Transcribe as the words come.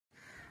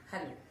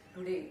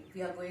Today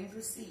we are going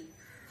to see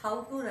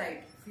how to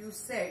write few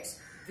sets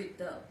with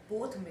the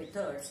both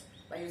methods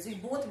by using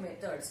both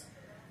methods.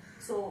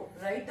 So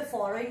write the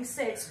following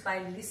sets by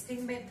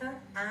listing method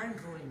and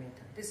rule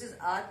method. This is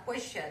our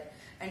question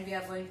and we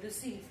are going to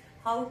see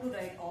how to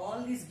write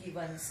all these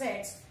given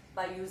sets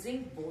by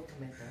using both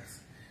methods.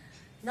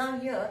 Now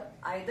here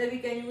either we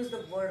can use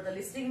the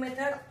listing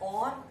method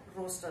or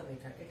roster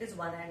method. It is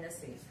one and the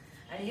same.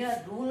 And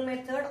here rule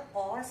method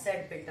or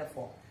set builder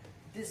form.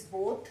 This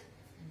both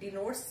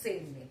denotes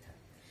same method.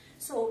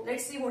 So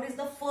let's see what is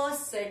the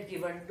first set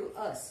given to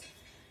us.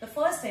 The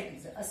first set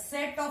is a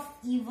set of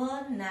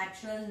even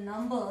natural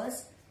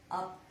numbers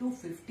up to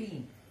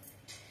 15.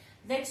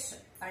 Let's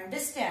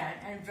understand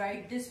and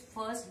write this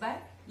first by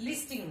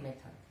listing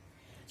method.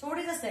 So what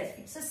is a set?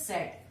 It's a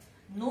set.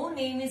 No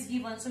name is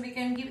given, so we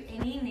can give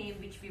any name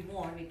which we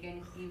want. We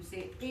can give,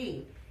 say,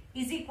 A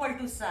is equal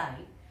to psi,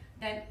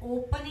 then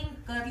opening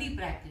curly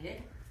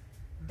bracket,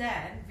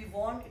 then we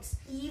want its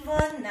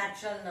even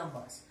natural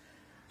numbers.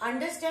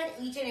 Understand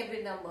each and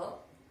every number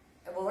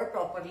word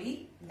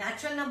properly.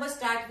 Natural numbers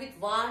start with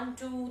 1,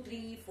 2,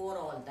 3, 4,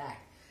 all that.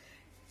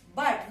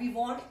 But we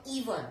want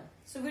even.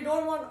 So we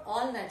don't want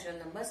all natural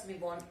numbers. We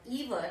want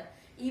even.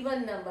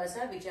 Even numbers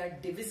are which are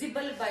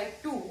divisible by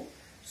 2.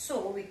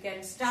 So we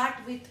can start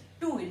with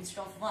 2 instead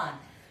of 1.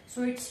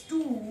 So it's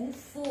 2,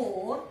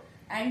 4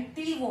 and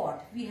till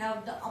what? We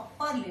have the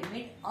upper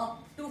limit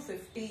up to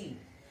 15.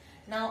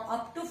 Now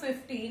up to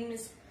 15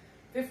 is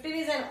 15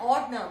 is an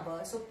odd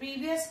number. So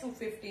previous to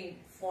 15,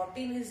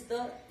 14 is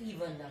the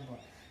even number.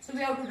 So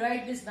we have to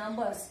write these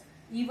numbers,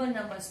 even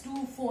numbers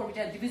 2, 4 which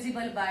are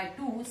divisible by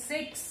 2,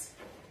 6,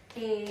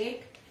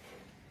 8,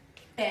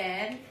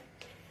 10,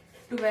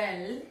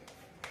 12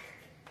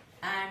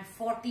 and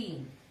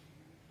 14.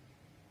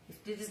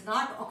 If this is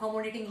not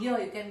accommodating here,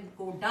 you can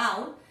go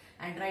down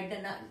and write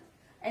the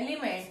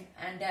element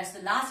and that's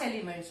the last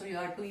element. So you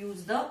have to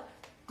use the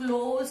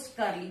closed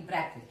curly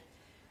bracket.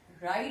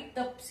 Write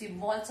the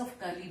symbols of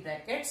curly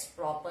brackets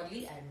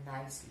properly and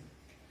nicely.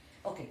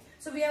 Okay,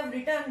 so we have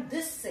written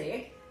this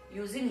set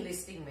using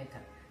listing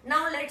method.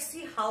 Now let's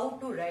see how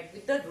to write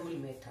with the rule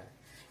method.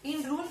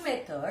 In rule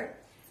method,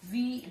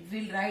 we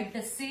will write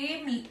the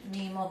same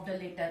name of the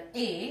letter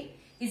A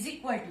is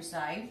equal to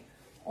sign,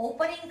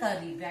 opening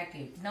curly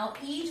bracket. Now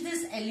each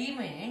this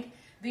element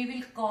we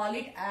will call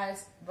it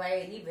as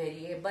by any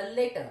variable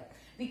letter.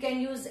 We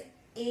can use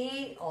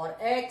A or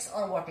X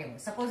or whatever.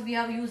 Suppose we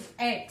have used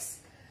X,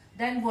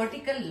 then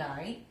vertical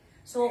line.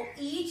 So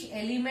each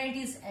element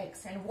is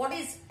X, and what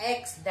is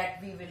X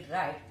that we will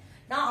write.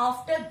 Now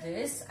after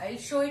this I will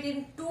show it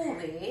in two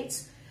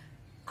ways.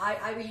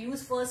 I will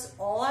use first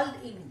all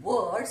in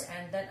words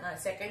and then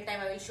second time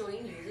I will show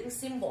in using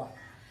symbol.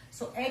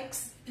 So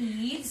X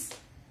is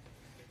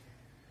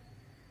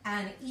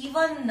an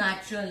even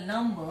natural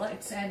number.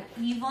 It's an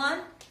even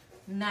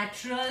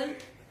natural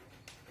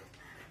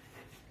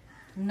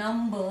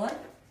number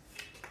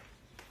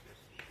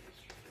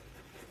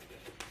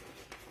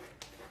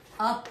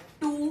up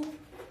to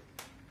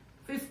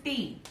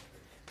 15.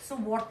 So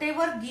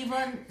whatever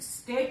given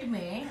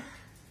statement,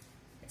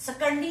 it's a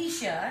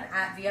condition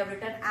we have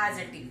written as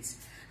it is.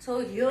 So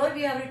here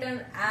we have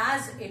written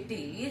as it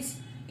is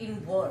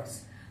in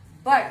words.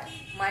 But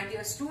my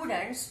dear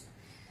students,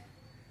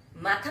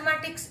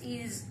 mathematics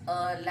is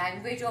a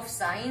language of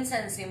signs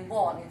and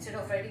symbol. Instead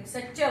of writing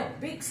such a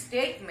big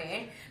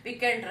statement, we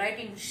can write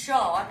in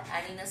short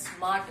and in a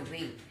smart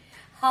way.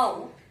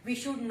 How? We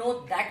should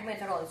know that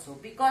method also,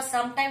 because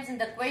sometimes in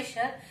the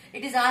question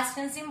it is asked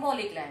in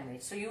symbolic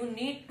language. So you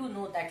need to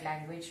know that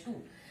language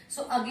too.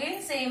 So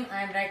again same,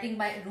 I am writing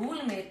by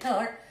rule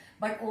method,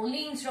 but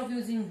only instead of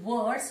using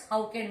words,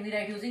 how can we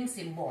write using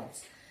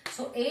symbols?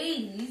 So A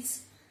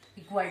is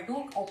equal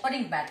to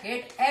opening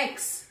bracket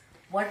X,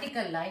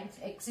 vertical line,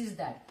 X is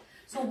that.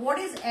 So what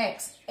is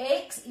X?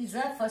 X is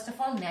a first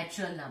of all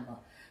natural number.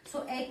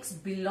 So X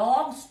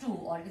belongs to,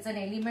 or it is an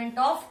element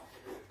of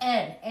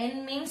N.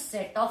 N means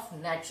set of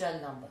natural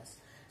numbers.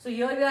 So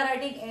here we are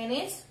writing N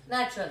is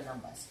natural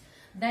numbers.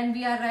 Then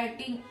we are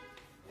writing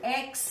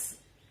X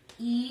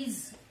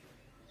is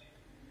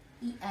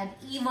an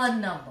even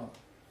number.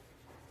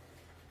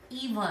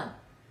 Even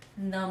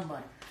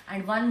number.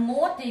 And one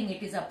more thing,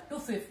 it is up to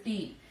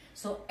 15.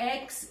 So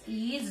X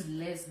is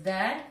less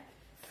than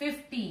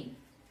 15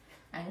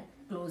 and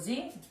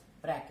closing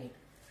bracket.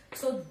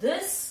 So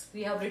this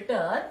we have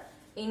written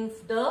in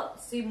the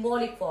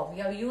symbolic form.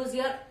 We have used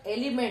here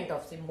element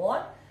of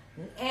symbol.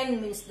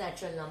 N means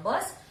natural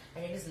numbers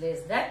and it is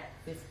less than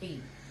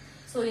 15.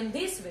 So in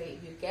this way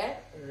you can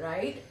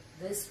write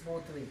this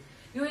both way.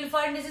 You will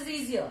find this is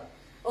easier.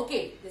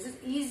 Okay, this is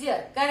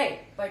easier,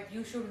 correct, but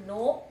you should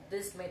know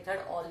this method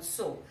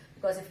also,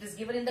 because if it is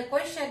given in the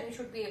question you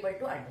should be able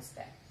to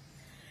understand.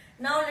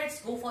 Now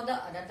let's go for the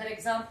another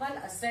example,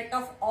 a set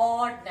of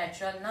odd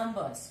natural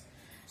numbers.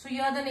 So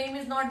here the name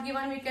is not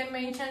given, we can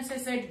mention, say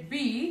set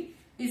B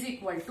is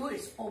equal to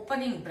its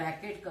opening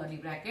bracket, curly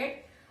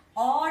bracket,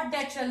 odd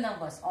natural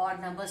numbers.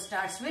 Odd number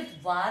starts with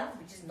 1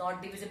 which is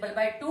not divisible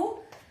by 2.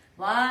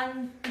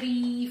 1,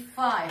 3,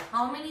 5.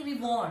 How many we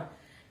want?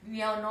 We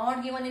have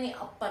not given any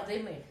upper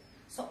limit.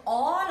 So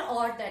all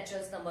odd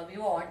natural number we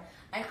want.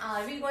 And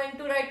are we going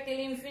to write till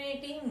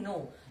infinity?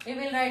 No. We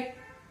will write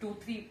 2,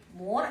 3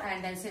 more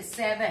and then say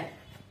 7,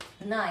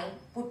 9.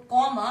 Put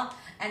comma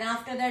and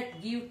after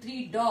that give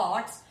 3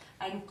 dots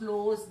and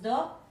close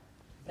the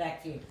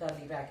bracket,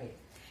 curly bracket.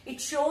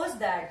 It shows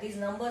that these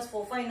numbers,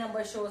 4, 5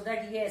 numbers shows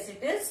that yes,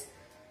 it is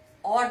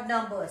odd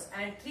numbers,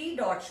 and 3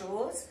 dot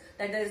shows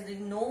that there is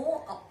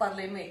no upper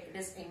limit. It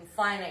is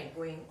infinite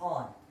going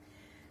on.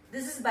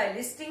 This is by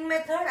listing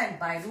method, and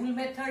by rule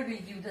method we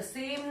give the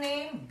same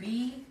name.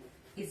 B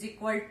is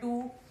equal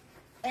to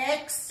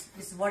X,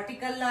 this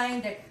vertical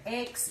line, that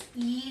X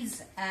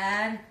is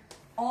an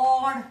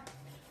odd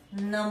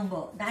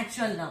number,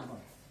 natural number.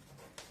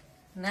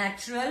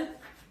 Natural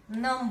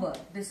number.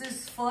 This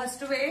is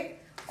first way,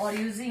 or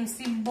using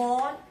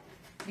symbol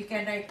we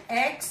can write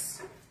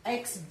X.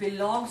 X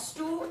belongs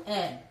to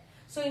N.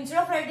 So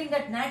instead of writing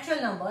that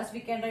natural numbers,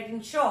 we can write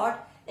in short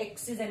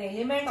X is an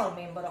element or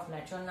member of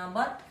natural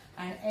number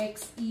and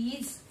X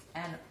is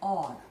an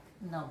odd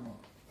number.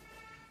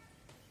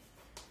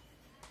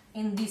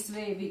 In this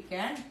way we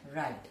can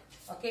write.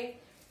 Okay.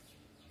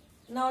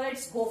 Now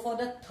let's go for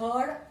the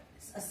third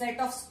set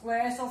of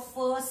squares of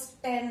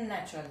first 10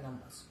 natural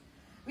numbers.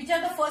 Which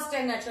are the first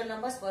 10 natural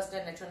numbers? First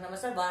 10 natural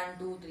numbers are 1,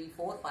 2, 3,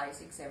 4, 5,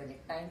 6, 7, 8,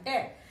 9,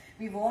 10.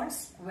 We want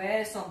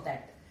squares of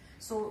that.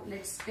 So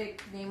let's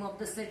take name of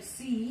the set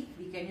C.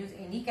 We can use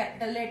any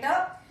capital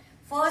letter.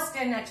 First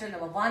 10 natural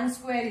number. 1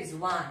 square is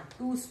 1.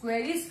 2 square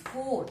is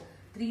 4.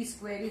 3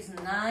 square is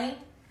 9.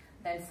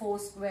 Then 4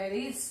 square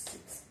is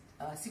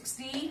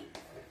 16.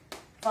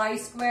 5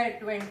 square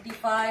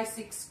 25.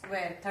 6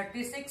 square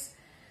 36.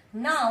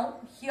 Now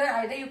here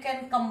either you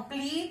can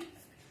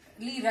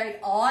completely write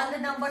all the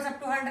numbers up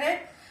to 100,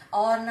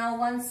 or now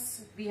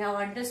once we have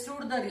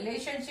understood the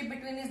relationship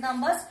between these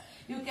numbers,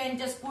 you can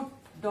just put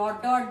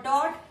dot dot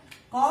dot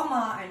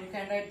comma and you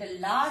can write the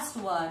last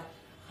one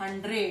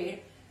 100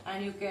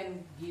 and you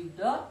can give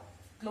the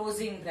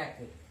closing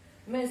bracket.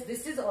 Means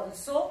this is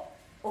also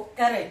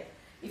correct.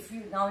 If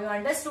you now you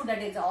understood that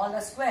it's all the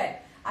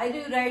square, either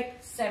you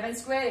write 7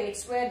 square, 8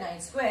 square,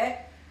 9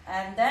 square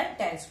and then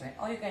 10 square,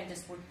 or you can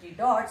just put 3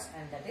 dots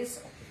and that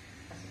is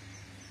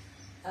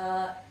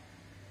okay.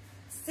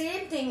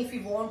 Same thing if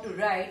you want to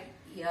write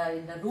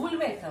in the rule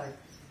method,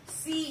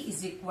 C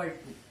is equal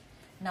to.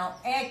 Now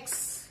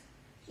X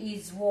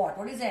is what?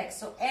 What is X?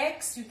 So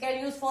X you can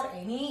use for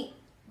any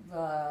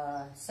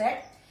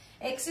set.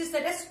 X is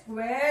set as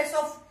squares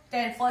of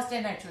first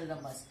 10 natural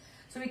numbers.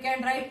 So we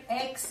can write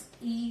X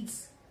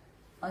is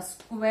a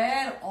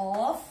square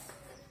of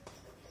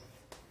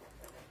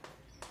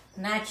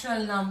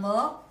natural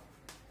number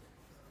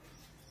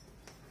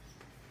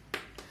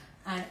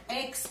and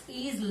X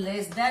is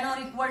less than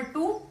or equal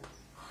to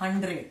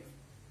 100.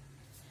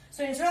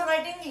 So instead of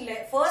writing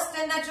first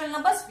 10 natural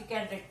numbers, we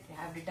can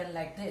have written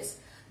like this.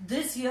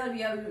 This here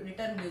we have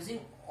written using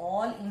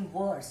all in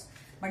words.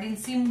 But in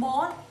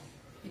symbol,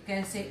 you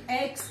can say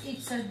X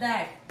is such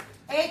that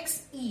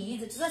X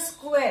is, it's a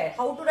square.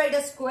 How to write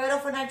a square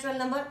of a natural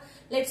number?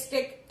 Let's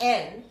take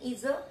N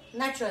is a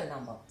natural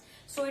number.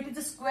 So it is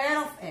the square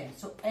of N.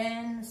 So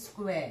N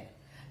square.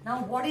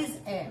 Now what is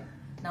N?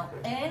 Now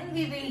N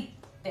we will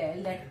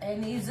tell that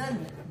N is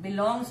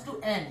belongs to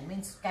N,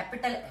 means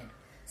capital N.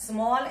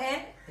 Small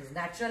n is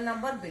natural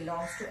number,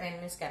 belongs to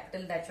N means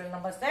capital natural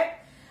number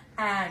set.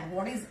 And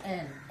what is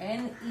N?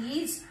 N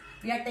is,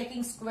 we are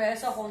taking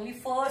squares of only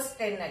first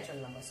 10 natural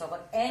numbers. So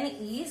our N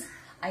is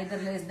either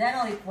less than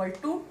or equal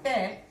to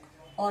 10,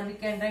 or we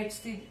can write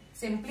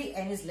simply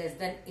N is less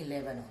than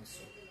 11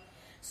 also.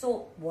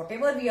 So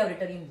whatever we have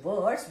written in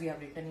words, we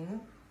have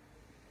written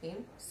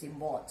in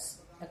symbols.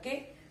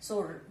 Okay.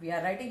 So we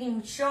are writing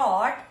in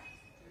short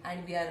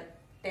and we are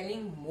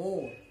telling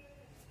more.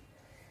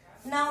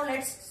 Now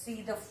let's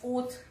see the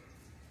fourth,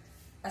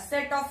 a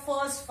set of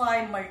first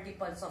 5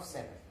 multiples of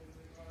 7.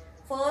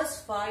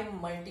 First 5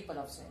 multiple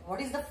of 7.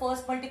 What is the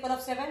first multiple of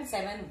 7?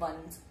 7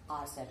 ones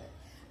are 7.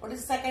 What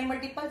is the second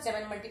multiple?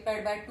 7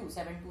 multiplied by 2.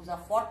 7 2s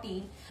are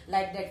 14.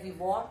 Like that we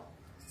want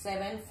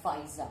 7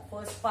 5s are.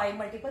 First 5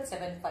 multiple,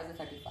 7 5s are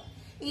 35.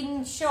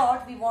 In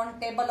short, we want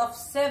table of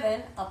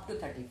 7 up to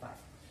 35.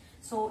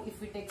 So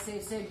if we take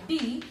say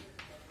D,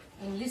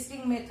 in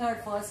listing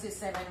method, first is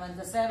 7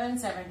 1s are 7,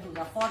 7 2s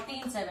are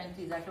 14, 7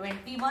 3s are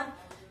 21,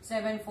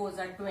 7 4s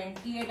are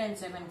 28 and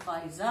 7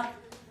 5s are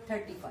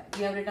 35.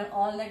 We have written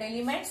all that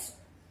elements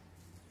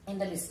in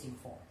the listing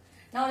form.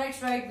 Now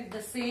let's write with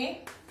the same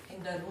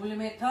in the rule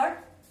method.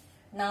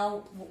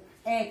 Now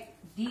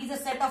D is a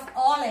set of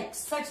all x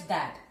such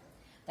that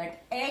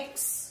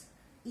x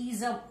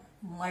is a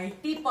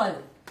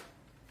multiple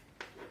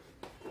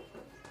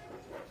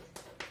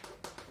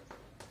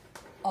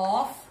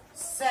of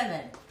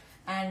 7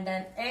 and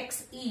then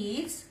x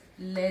is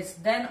less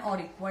than or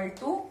equal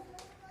to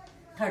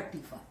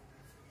 35.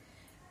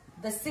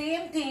 The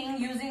same thing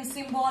using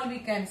symbol we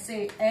can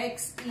say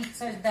x is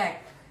such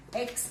that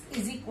x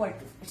is equal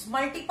to, it's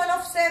multiple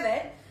of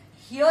 7.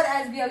 here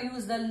as we have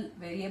used the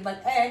variable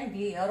n,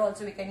 here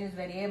also we can use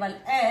variable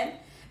n,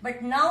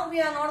 but now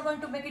we are not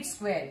going to make it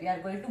square. We are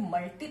going to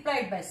multiply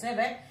it by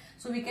 7.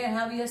 So we can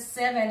have here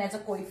 7 as a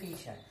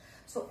coefficient.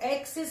 So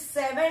x is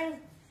 7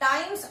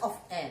 times of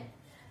n.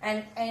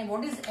 And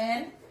what is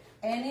n?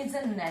 N is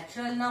a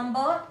natural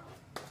number.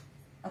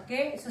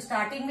 Okay, so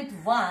starting with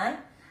 1,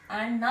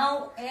 and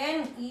now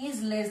n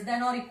is less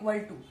than or equal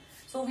to.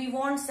 So we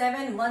want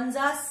 7 1s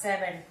are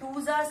 7,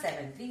 2s are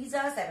 7, 3s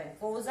are 7,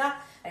 4s are,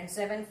 and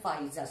 7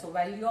 5s are. So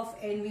value of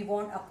n we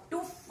want up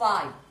to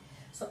 5.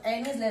 So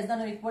n is less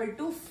than or equal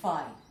to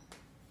 5.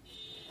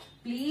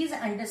 Please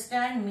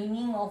understand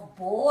meaning of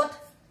both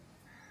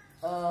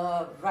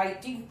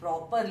writing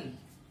properly.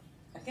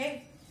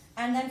 Okay.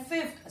 And then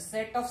fifth, a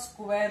set of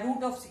square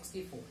root of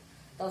 64.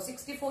 Now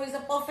 64 is a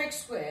perfect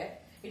square.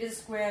 It is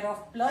square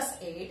of plus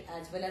 8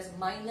 as well as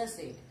minus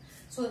 8.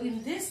 So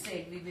in this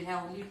set we will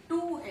have only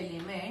two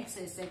elements.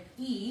 Say set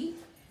E.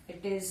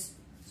 It is,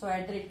 so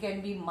either it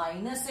can be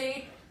minus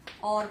 8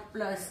 or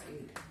plus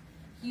 8.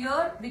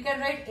 Here we can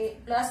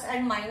write plus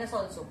and minus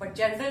also, but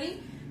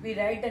generally we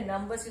write the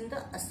numbers in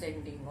the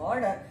ascending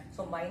order.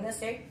 So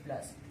minus 8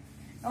 plus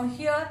 8. Now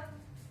here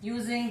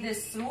using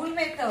this rule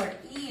method,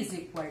 E is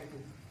equal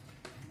to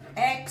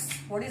x.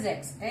 What is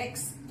x?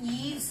 X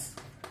is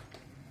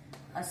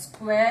a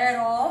square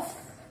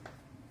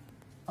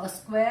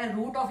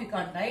root of, you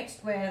can't write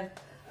square,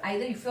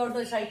 either if you want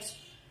to write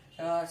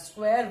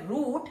square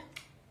root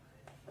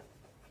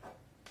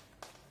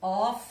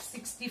of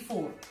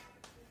 64,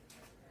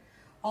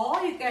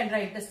 or you can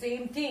write the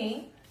same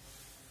thing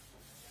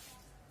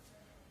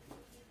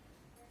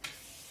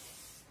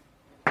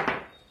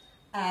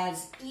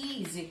as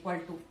E is equal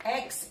to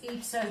x.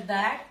 It says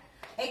that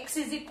x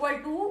is equal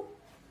to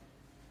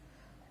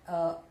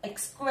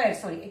x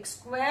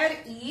square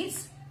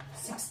is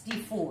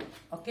 64.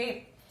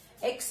 Okay,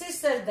 x is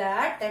such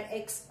that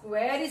x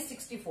square is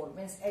 64,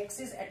 means x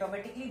is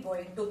automatically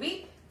going to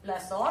be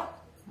plus or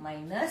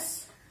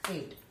minus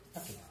 8.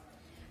 Okay,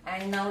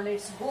 and now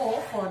let's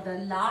go for the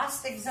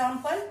last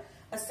example,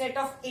 a set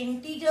of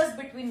integers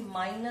between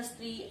minus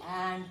 3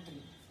 and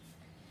 3.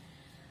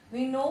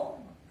 We know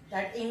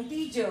that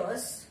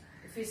integers,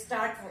 if we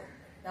start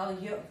now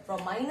here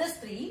from minus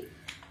 3,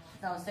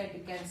 now set,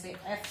 you can say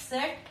f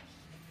set.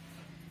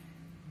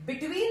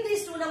 Between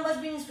these two numbers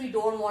means we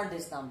don't want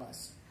these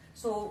numbers.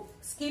 So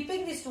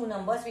skipping these two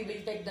numbers, we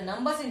will take the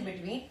numbers in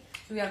between.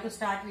 So we have to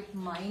start with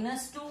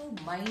minus 2,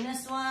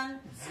 minus 1,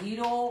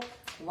 0,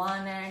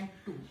 1 and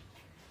 2.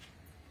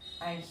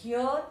 And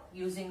here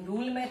using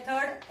rule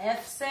method,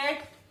 f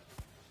set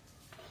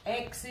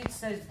x, it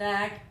says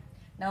that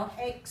now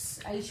x,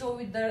 I'll show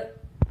with the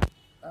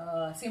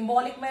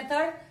symbolic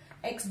method.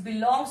 X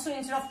belongs to,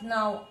 instead of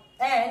now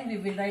n, we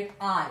will write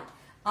I.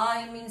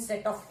 I means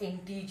set of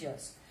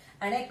integers.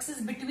 And x is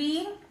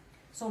between,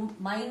 so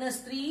minus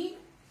 3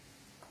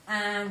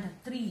 and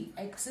 3.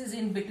 X is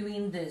in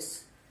between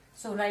this.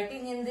 So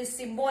writing in this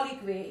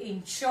symbolic way,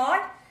 in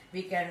short,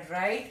 we can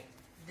write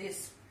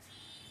this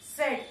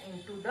set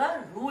into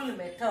the rule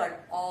method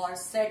or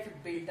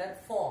set builder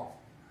form.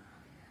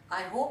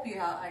 I hope you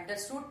have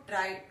understood.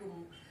 Try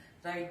to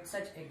write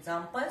such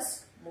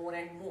examples more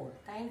and more.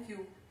 Thank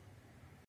you.